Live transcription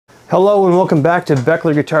Hello and welcome back to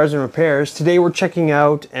Beckler Guitars and Repairs. Today we're checking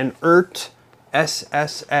out an Eart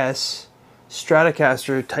SSS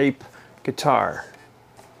Stratocaster type guitar.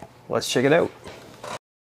 Let's check it out.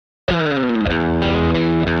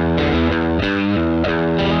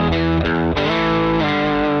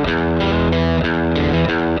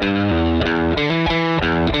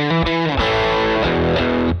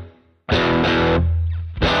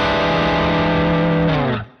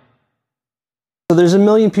 So there's a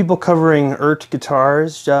million people covering Eart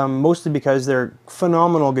guitars, mostly because they're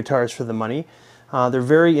phenomenal guitars for the money. They're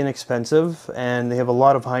very inexpensive and they have a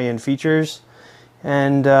lot of high-end features.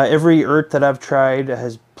 And every Eart that I've tried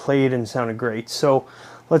has played and sounded great. So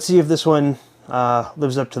let's see if this one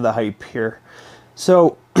lives up to the hype here.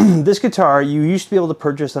 So this guitar you used to be able to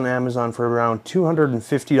purchase on Amazon for around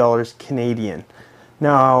 $250 Canadian.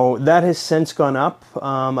 Now, that has since gone up.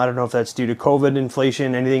 I don't know if that's due to COVID,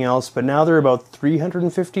 inflation, anything else, but now they're about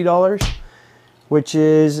 $350, which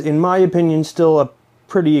is, in my opinion, still a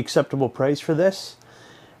pretty acceptable price for this,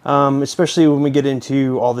 especially when we get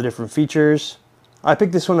into all the different features. I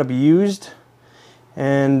picked this one up used,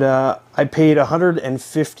 and I paid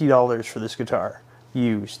 $150 for this guitar,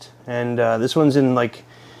 used. And this one's in like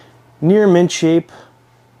near mint shape.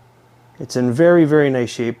 It's in very, very nice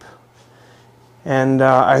shape. And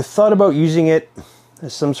I thought about using it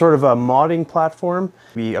as some sort of a modding platform,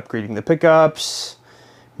 maybe upgrading the pickups,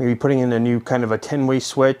 maybe putting in a new kind of a 10-way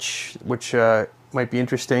switch, which might be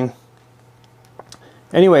interesting.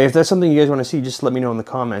 Anyway, if that's something you guys want to see, just let me know in the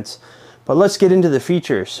comments. But let's get into the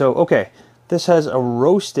features. So, okay, this has a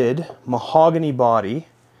roasted mahogany body.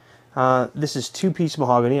 This is two-piece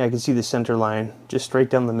mahogany. I can see the center line just right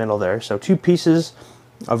down the middle there. So 2 pieces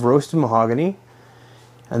of roasted mahogany.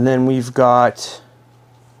 And then we've got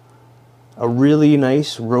a really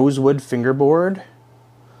nice rosewood fingerboard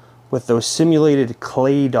with those simulated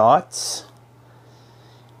clay dots.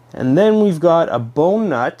 And then we've got a bone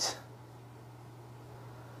nut.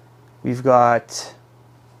 We've got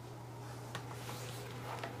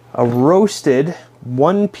a roasted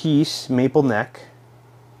 1-piece maple neck.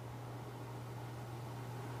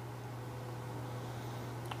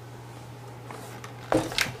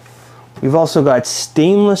 We've also got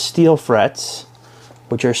stainless steel frets,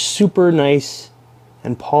 which are super nice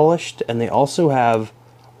and polished, and they also have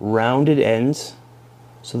rounded ends,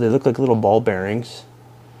 so they look like little ball bearings.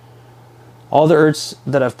 All the Earts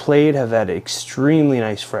that I've played have had extremely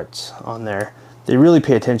nice frets on there. They really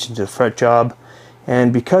pay attention to the fret job,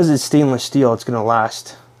 and because it's stainless steel, it's going to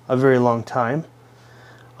last a very long time.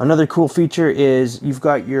 Another cool feature is you've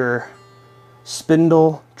got your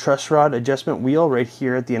spindle truss rod adjustment wheel right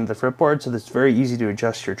here at the end of the fretboard, so it's very easy to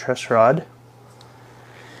adjust your truss rod.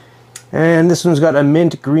 And this one's got a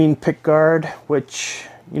mint green pick guard, which,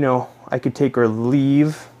 you know, I could take or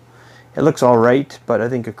leave. It looks all right, but I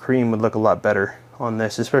think a cream would look a lot better on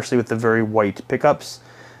this, especially with the very white pickups.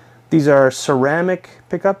 These are ceramic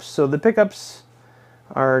pickups, so the pickups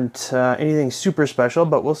aren't anything super special,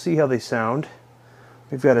 but we'll see how they sound.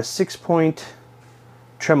 We've got a 6-point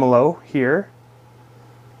tremolo here,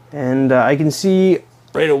 and I can see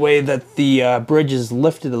right away that the bridge is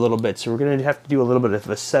lifted a little bit, so we're going to have to do a little bit of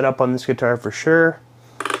a setup on this guitar for sure.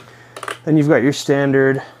 Then you've got your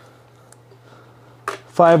standard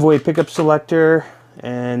 5-way pickup selector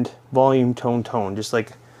and volume tone, just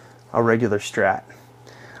like a regular Strat.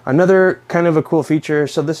 Another kind of a cool feature,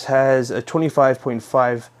 so this has a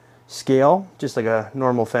 25.5 scale, just like a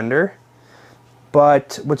normal Fender.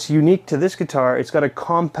 But what's unique to this guitar, it's got a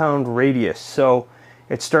compound radius. So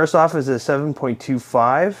it starts off as a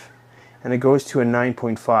 7.25 and it goes to a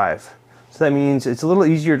 9.5. So that means it's a little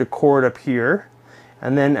easier to chord up here,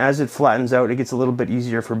 and then as it flattens out, it gets a little bit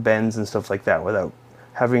easier for bends and stuff like that without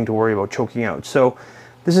having to worry about choking out. So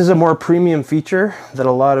this is a more premium feature that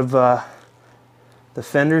a lot of the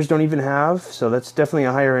Fenders don't even have. So that's definitely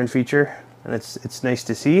a higher end feature, and it's nice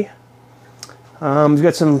to see. We've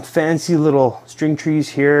got some fancy little string trees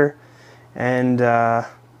here, and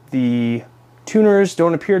the tuners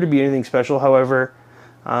don't appear to be anything special. However,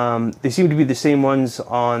 they seem to be the same ones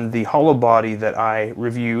on the hollow body that I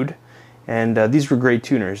reviewed, and these were great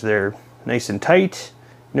tuners. They're nice and tight,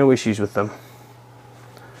 no issues with them.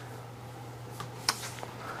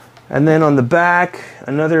 And then on the back,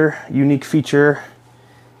 another unique feature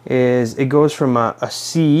is it goes from a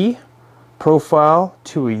C profile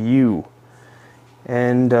to a U.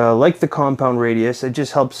 And like the compound radius, it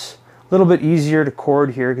just helps a little bit easier to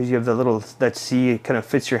chord here because you have that C, it kind of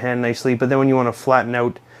fits your hand nicely. But then when you want to flatten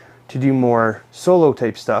out to do more solo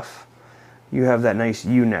type stuff, you have that nice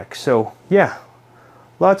U neck. So yeah,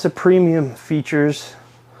 lots of premium features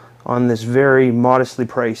on this very modestly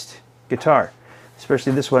priced guitar.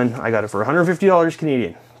 Especially this one, I got it for $150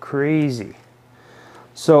 Canadian. Crazy.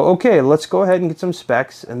 So okay, let's go ahead and get some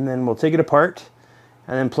specs, and then we'll take it apart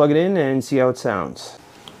and then plug it in and see how it sounds.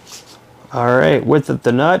 Alright, width of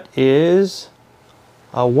the nut is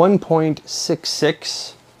a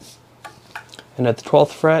 1.66, and at the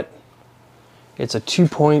 12th fret it's a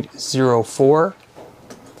 2.04.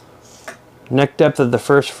 Neck depth of the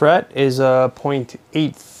first fret is a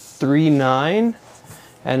 0.839,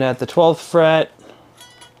 and at the 12th fret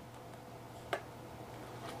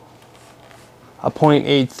a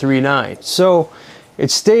 0.839. So it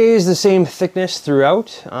stays the same thickness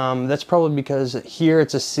throughout. That's probably because here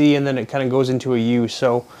it's a C and then it kind of goes into a U.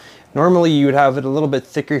 So normally you would have it a little bit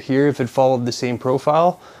thicker here if it followed the same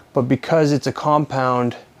profile, but because it's a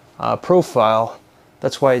compound profile,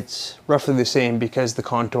 that's why it's roughly the same, because the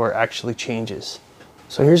contour actually changes.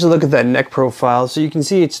 So here's a look at that neck profile. So you can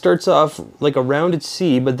see it starts off like a rounded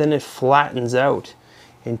C, but then it flattens out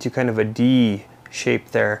into kind of a D shape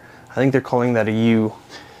there. I think they're calling that a U.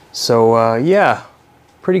 So yeah,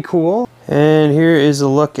 pretty cool. And here is a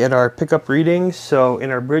look at our pickup readings. So in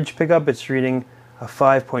our bridge pickup, it's reading a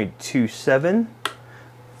 5.27.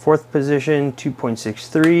 Fourth position,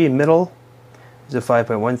 2.63. Middle is a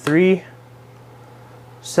 5.13.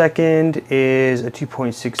 Second is a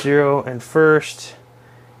 2.60, and first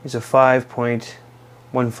is a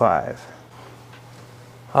 5.15.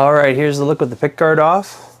 All right, here's the look with the pick guard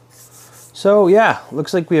off. So yeah,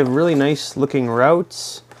 looks like we have really nice looking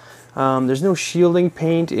routs. There's no shielding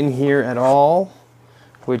paint in here at all,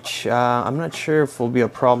 which I'm not sure if will be a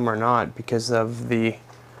problem or not because of the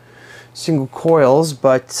single coils,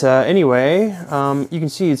 but anyway, you can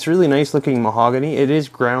see it's really nice looking mahogany. It is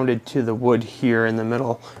grounded to the wood here in the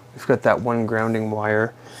middle. We've got that one grounding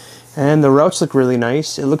wire, and the routs look really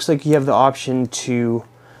nice. It looks like you have the option to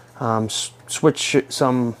switch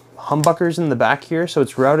some humbuckers in the back here, so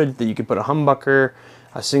it's routed that you could put a humbucker,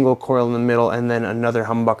 a single coil in the middle, and then another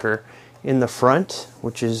humbucker in the front,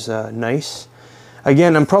 which is nice.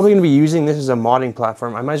 Again, I'm probably going to be using this as a modding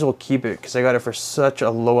platform. I might as well keep it because I got it for such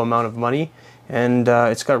a low amount of money, and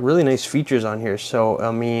it's got really nice features on here. So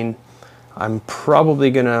I mean, I'm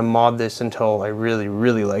probably going to mod this until I really,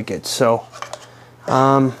 really like it. So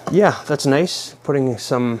yeah, that's nice. Putting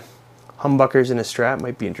some humbuckers in a strap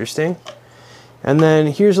might be interesting. And then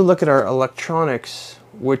here's a look at our electronics,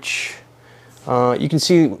 which you can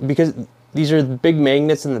see, because these are big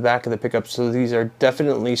magnets in the back of the pickup, so these are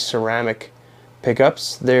definitely ceramic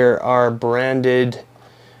pickups. There are branded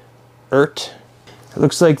Eart. It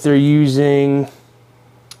looks like they're using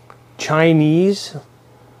Chinese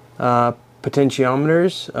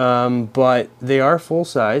potentiometers, but they are full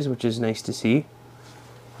size, which is nice to see.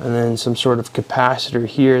 And then some sort of capacitor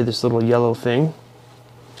here, this little yellow thing.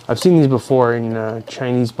 I've seen these before in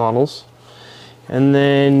Chinese models. And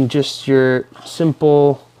then just your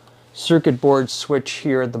simple circuit board switch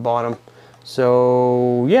here at the bottom.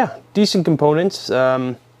 So yeah, decent components.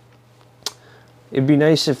 It'd be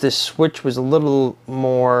nice if this switch was a little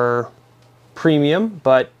more premium,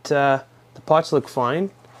 but the pots look fine.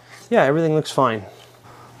 Yeah, everything looks fine.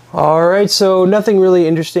 All right, so nothing really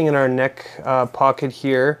interesting in our neck pocket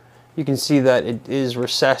here. You can see that it is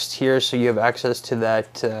recessed here, so you have access to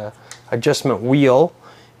that adjustment wheel.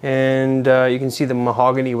 And you can see the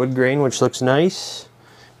mahogany wood grain, which looks nice,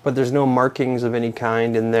 but there's no markings of any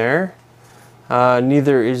kind in there.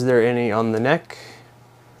 Neither is there any on the neck.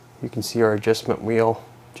 You can see our adjustment wheel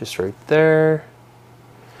just right there.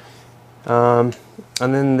 And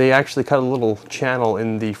then they actually cut a little channel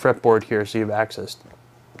in the fretboard here, so you have access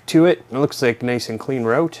to it. It looks like nice and clean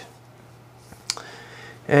route.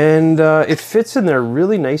 And it fits in there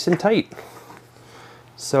really nice and tight.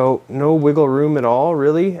 So no wiggle room at all,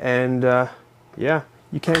 really. And yeah,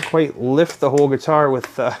 you can't quite lift the whole guitar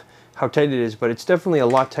with how tight it is, but it's definitely a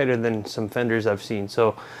lot tighter than some Fenders I've seen.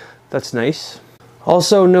 So that's nice.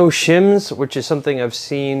 Also no shims, which is something I've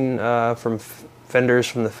seen from Fenders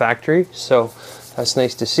from the factory. So that's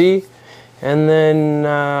nice to see. And then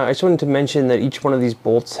I just wanted to mention that each one of these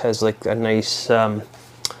bolts has like a nice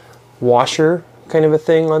washer kind of a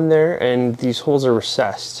thing on there, and these holes are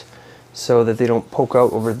recessed so that they don't poke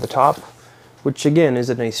out over the top, which again is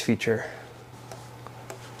a nice feature.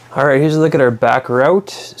 All right, here's a look at our back route.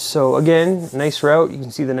 So again, nice route. You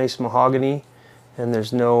can see the nice mahogany, and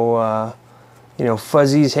there's no you know,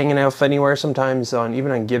 fuzzies hanging out anywhere. Sometimes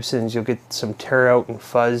even on Gibsons you'll get some tear out and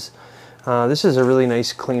fuzz. This is a really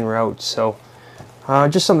nice clean route, so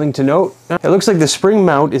just something to note. It looks like the spring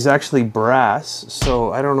mount is actually brass,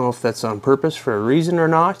 so I don't know if that's on purpose for a reason or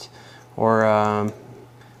not, or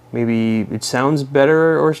maybe it sounds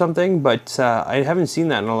better or something, but I haven't seen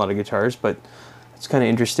that in a lot of guitars, but it's kind of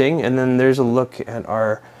interesting. And then there's a look at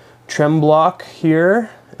our trem block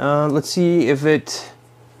here. Let's see if it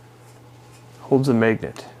holds a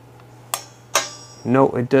magnet. No,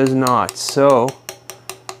 it does not. So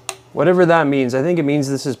whatever that means, I think it means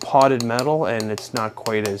this is potted metal and it's not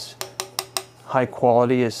quite as high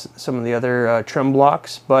quality as some of the other trem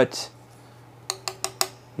blocks, but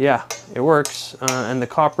yeah, it works. And the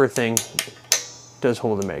copper thing does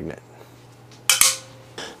hold a magnet.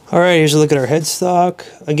 All right, here's a look at our headstock.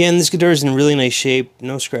 Again, this guitar is in really nice shape,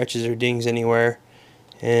 no scratches or dings anywhere.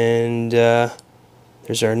 And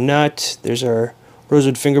there's our nut, there's our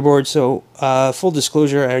rosewood fingerboard. So full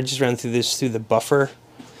disclosure, I just ran through this through the buffer.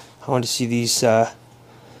 I want to see these,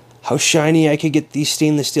 how shiny I could get these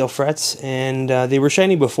stainless steel frets. And they were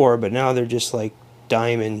shiny before, but now they're just like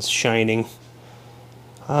diamonds shining.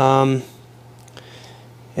 And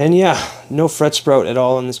yeah, no fret sprout at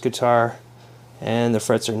all on this guitar. And the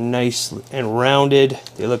frets are nice and rounded.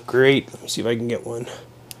 They look great. Let me see if I can get one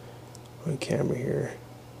on camera here.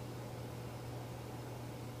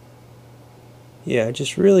 Yeah,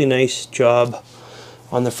 just really nice job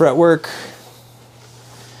on the fretwork.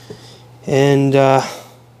 And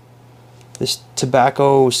this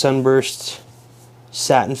tobacco sunburst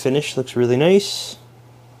satin finish looks really nice.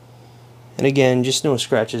 And again, just no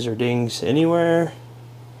scratches or dings anywhere.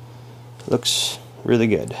 Looks really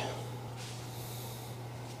good.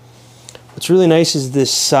 What's really nice is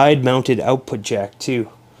this side mounted output jack too.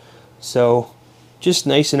 So just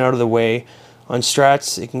nice and out of the way. On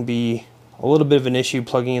Strats it can be a little bit of an issue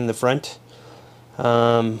plugging in the front.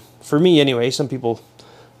 For me anyway, some people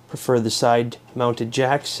prefer the side mounted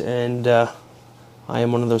jacks, and I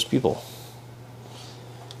am one of those people.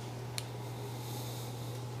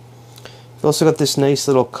 We've also got this nice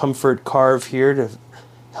little comfort carve here to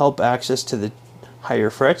help access to the higher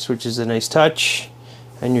frets, which is a nice touch.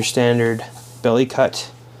 And your standard belly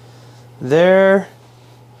cut there.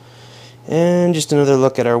 And just another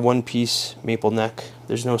look at our one-piece maple neck.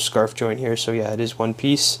 There's no scarf joint here, so yeah, it is one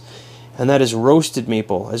piece. And that is roasted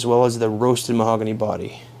maple, as well as the roasted mahogany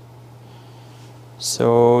body.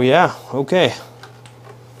 So yeah, okay.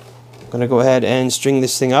 I'm gonna go ahead and string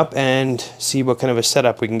this thing up and see what kind of a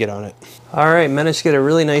setup we can get on it. Alright, managed to get a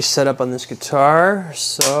really nice setup on this guitar.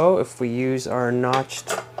 So if we use our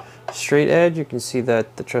notched straight edge, you can see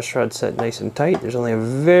that the truss rod's set nice and tight. There's only a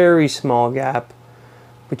very small gap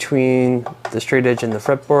between the straight edge and the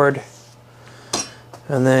fretboard.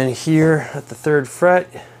 And then here at the 3rd fret,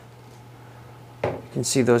 you can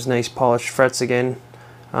see those nice polished frets again.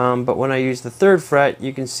 But when I use the 3rd fret,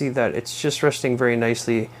 you can see that it's just resting very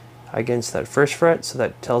nicely against that 1st fret. So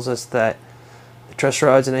that tells us that the truss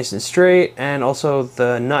rod's nice and straight, and also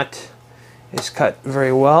the nut is cut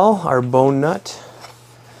very well, our bone nut.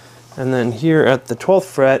 And then here at the 12th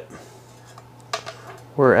fret,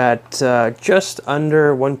 we're at just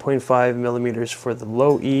under 1.5 millimeters for the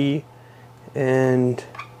low E, and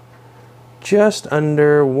just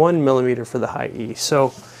under 1 millimeter for the high E.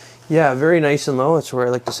 So yeah, very nice and low. That's where I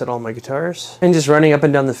like to set all my guitars. And just running up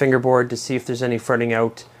and down the fingerboard to see if there's any fretting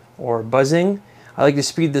out or buzzing. I like to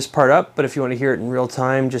speed this part up, but if you want to hear it in real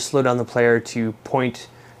time, just slow down the player to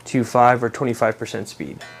 0.25 or 25%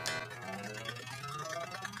 speed.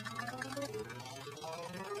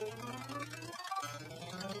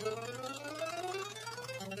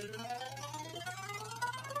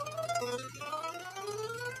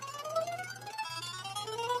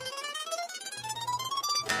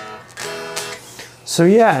 So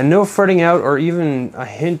yeah, no fretting out or even a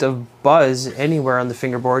hint of buzz anywhere on the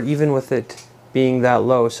fingerboard, even with it being that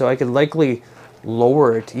low. So I could likely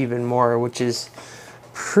lower it even more, which is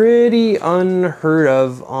pretty unheard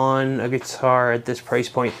of on a guitar at this price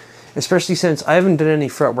point, especially since I haven't done any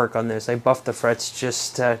fretwork on this. I buffed the frets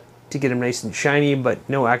just to get them nice and shiny, but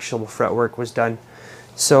no actual fretwork was done.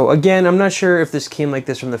 So again, I'm not sure if this came like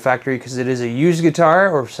this from the factory because it is a used guitar,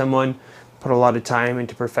 or if someone put a lot of time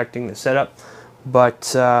into perfecting the setup.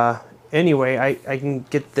 But anyway, I can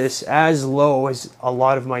get this as low as a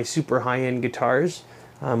lot of my super high-end guitars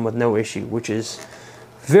with no issue, which is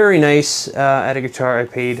very nice at a guitar I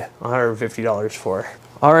paid $150 for.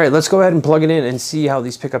 Alright, let's go ahead and plug it in and see how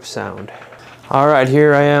these pickups sound. Alright,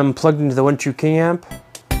 here I am plugged into the One True King amp.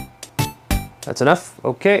 That's enough.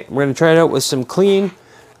 Okay, we're going to try it out with some clean,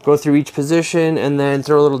 go through each position, and then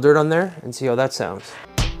throw a little dirt on there and see how that sounds.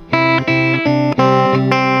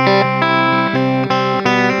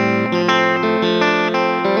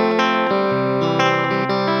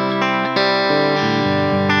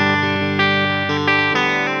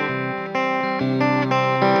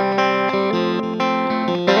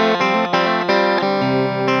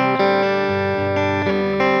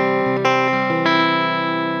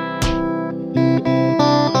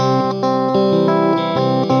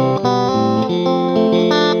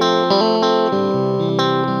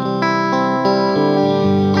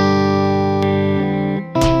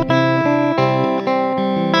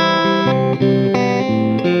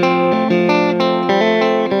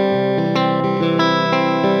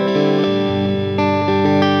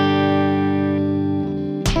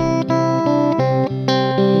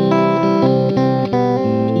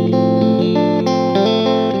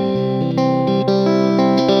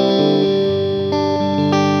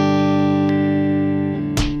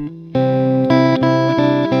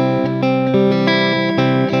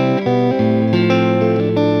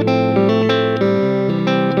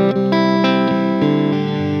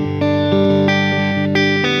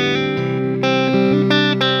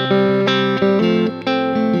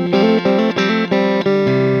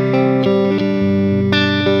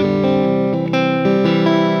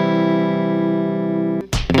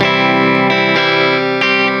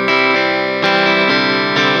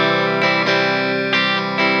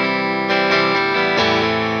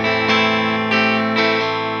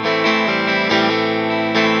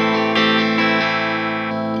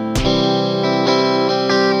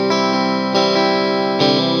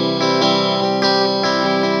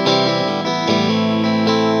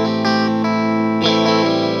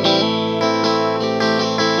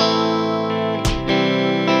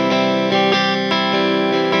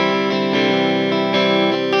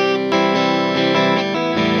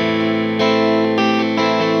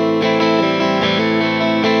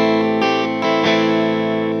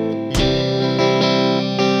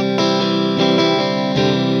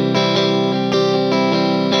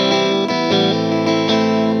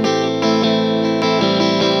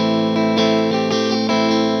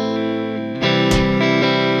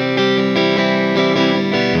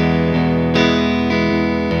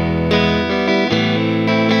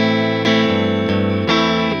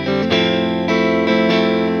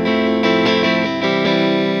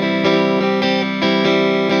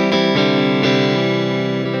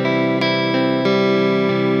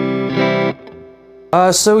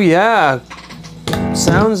 So yeah,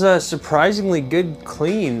 sounds surprisingly good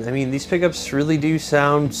clean. I mean, these pickups really do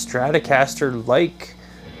sound Stratocaster-like.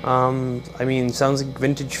 I mean, sounds like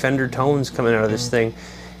vintage Fender tones coming out of this thing.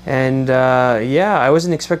 And yeah, I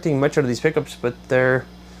wasn't expecting much out of these pickups, but they're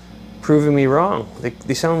proving me wrong.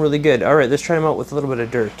 They sound really good. All right, let's try them out with a little bit of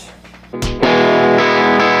dirt.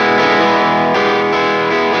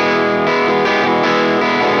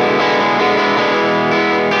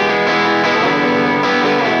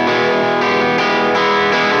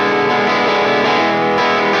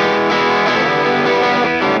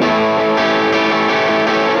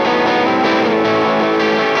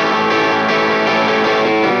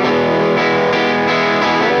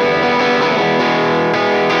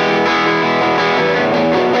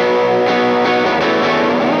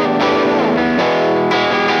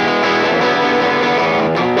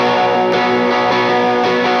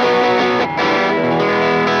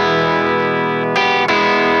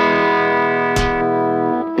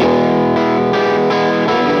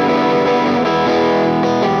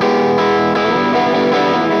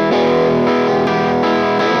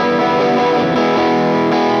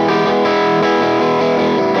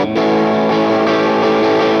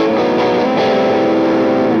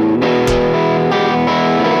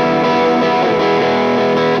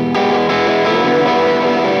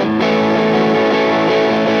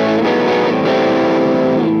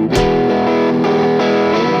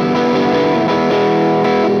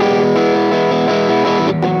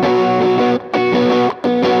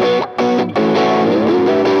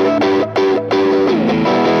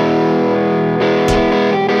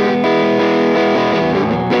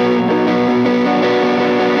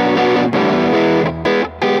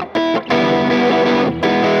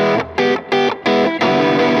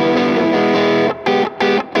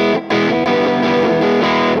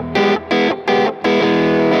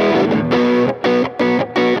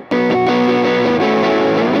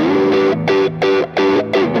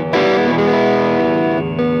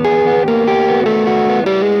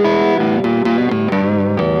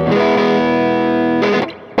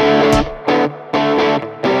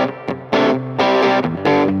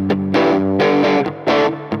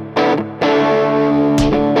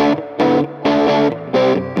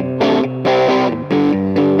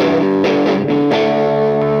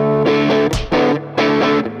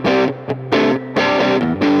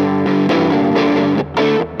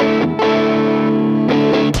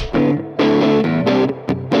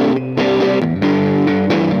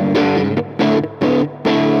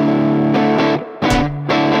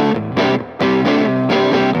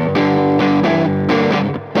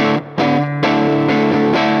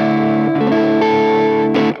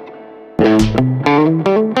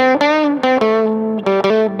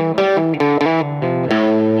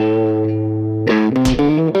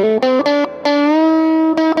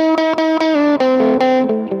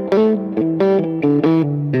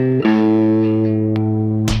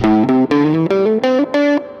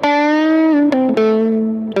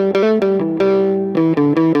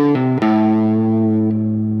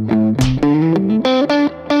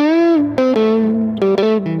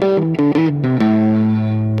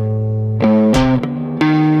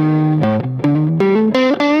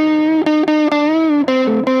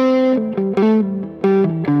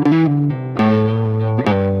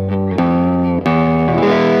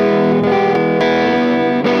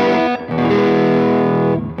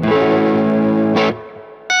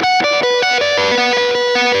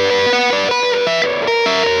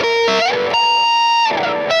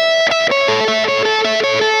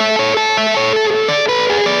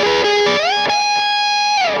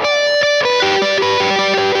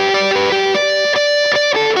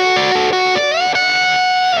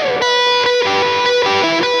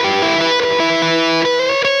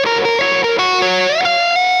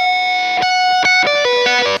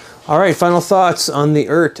 All right, final thoughts on the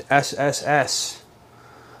Eart SSS.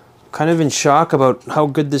 Kind of in shock about how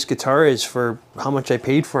good this guitar is for how much I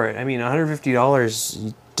paid for it. I mean,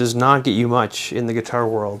 $150 does not get you much in the guitar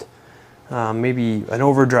world. Maybe an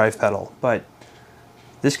overdrive pedal, but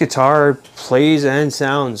this guitar plays and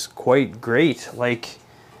sounds quite great. Like,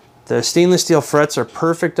 the stainless steel frets are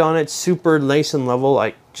perfect on it, super nice and level.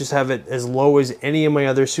 I just have it as low as any of my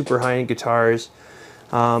other super high-end guitars,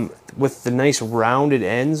 with the nice rounded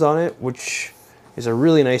ends on it, which is a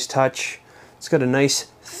really nice touch. It's got a nice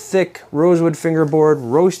thick rosewood fingerboard,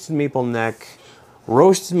 roasted maple neck,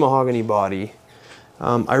 roasted mahogany body.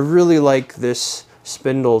 I really like this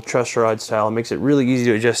spindle truss rod style. It makes it really easy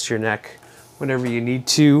to adjust your neck whenever you need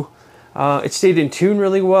to. It stayed in tune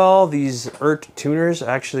really well. These Eart tuners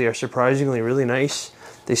actually are surprisingly really nice.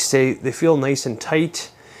 They feel nice and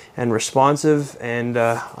tight, and responsive, and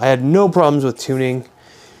I had no problems with tuning.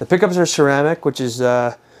 The pickups are ceramic, which is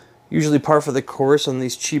usually par for the course on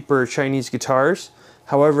these cheaper Chinese guitars.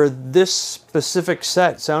 However, this specific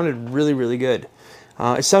set sounded really, really good.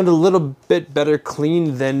 It sounded a little bit better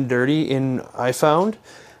clean than dirty I found,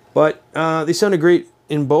 but they sounded great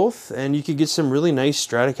in both, and you could get some really nice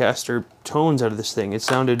Stratocaster tones out of this thing. It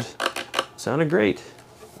sounded great.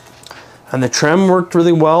 And the trem worked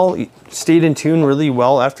really well. It stayed in tune really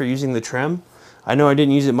well after using the trem. I know I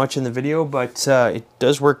didn't use it much in the video, but it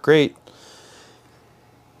does work great.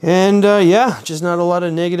 And yeah, just not a lot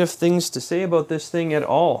of negative things to say about this thing at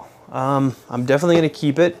all. I'm definitely going to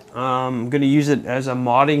keep it. I'm going to use it as a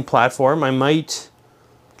modding platform. I might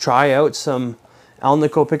try out some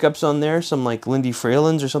Alnico pickups on there, some like Lindy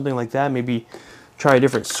Fralins or something like that. Maybe try a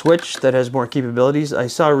different switch that has more capabilities. I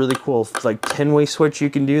saw a really cool like 10-way switch you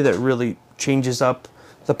can do that really changes up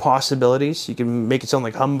the possibilities. You can make it sound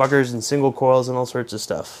like humbuckers and single coils and all sorts of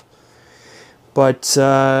stuff. But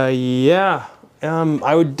yeah,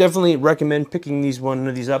 I would definitely recommend picking one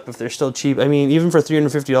of these up if they're still cheap. I mean, even for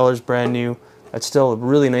 $350 brand new, that's still a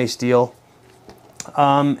really nice deal.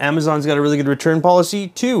 Amazon's got a really good return policy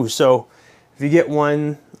too, so if you get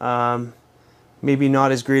one, maybe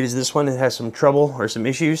not as great as this one, it has some trouble or some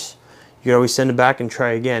issues, you can always send it back and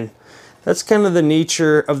try again. That's kind of the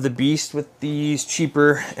nature of the beast with these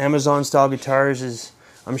cheaper Amazon style guitars. Is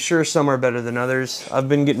I'm sure some are better than others. I've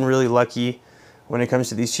been getting really lucky when it comes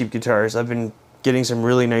to these cheap guitars. I've been getting some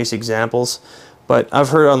really nice examples, but I've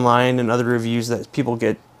heard online and other reviews that people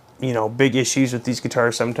get, you know, big issues with these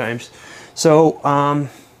guitars sometimes. So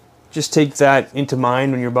just take that into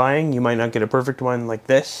mind when you're buying. You might not get a perfect one like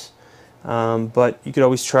this, but you could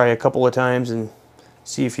always try a couple of times and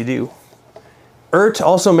see if you do. Eart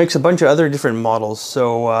also makes a bunch of other different models,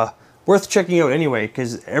 so worth checking out anyway,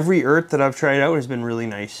 because every Eart that I've tried out has been really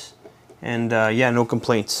nice. And yeah, no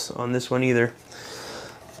complaints on this one either.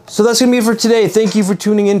 So that's going to be it for today. Thank you for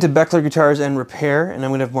tuning in to Beckler Guitars and Repair, and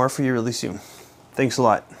I'm going to have more for you really soon. Thanks a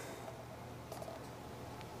lot.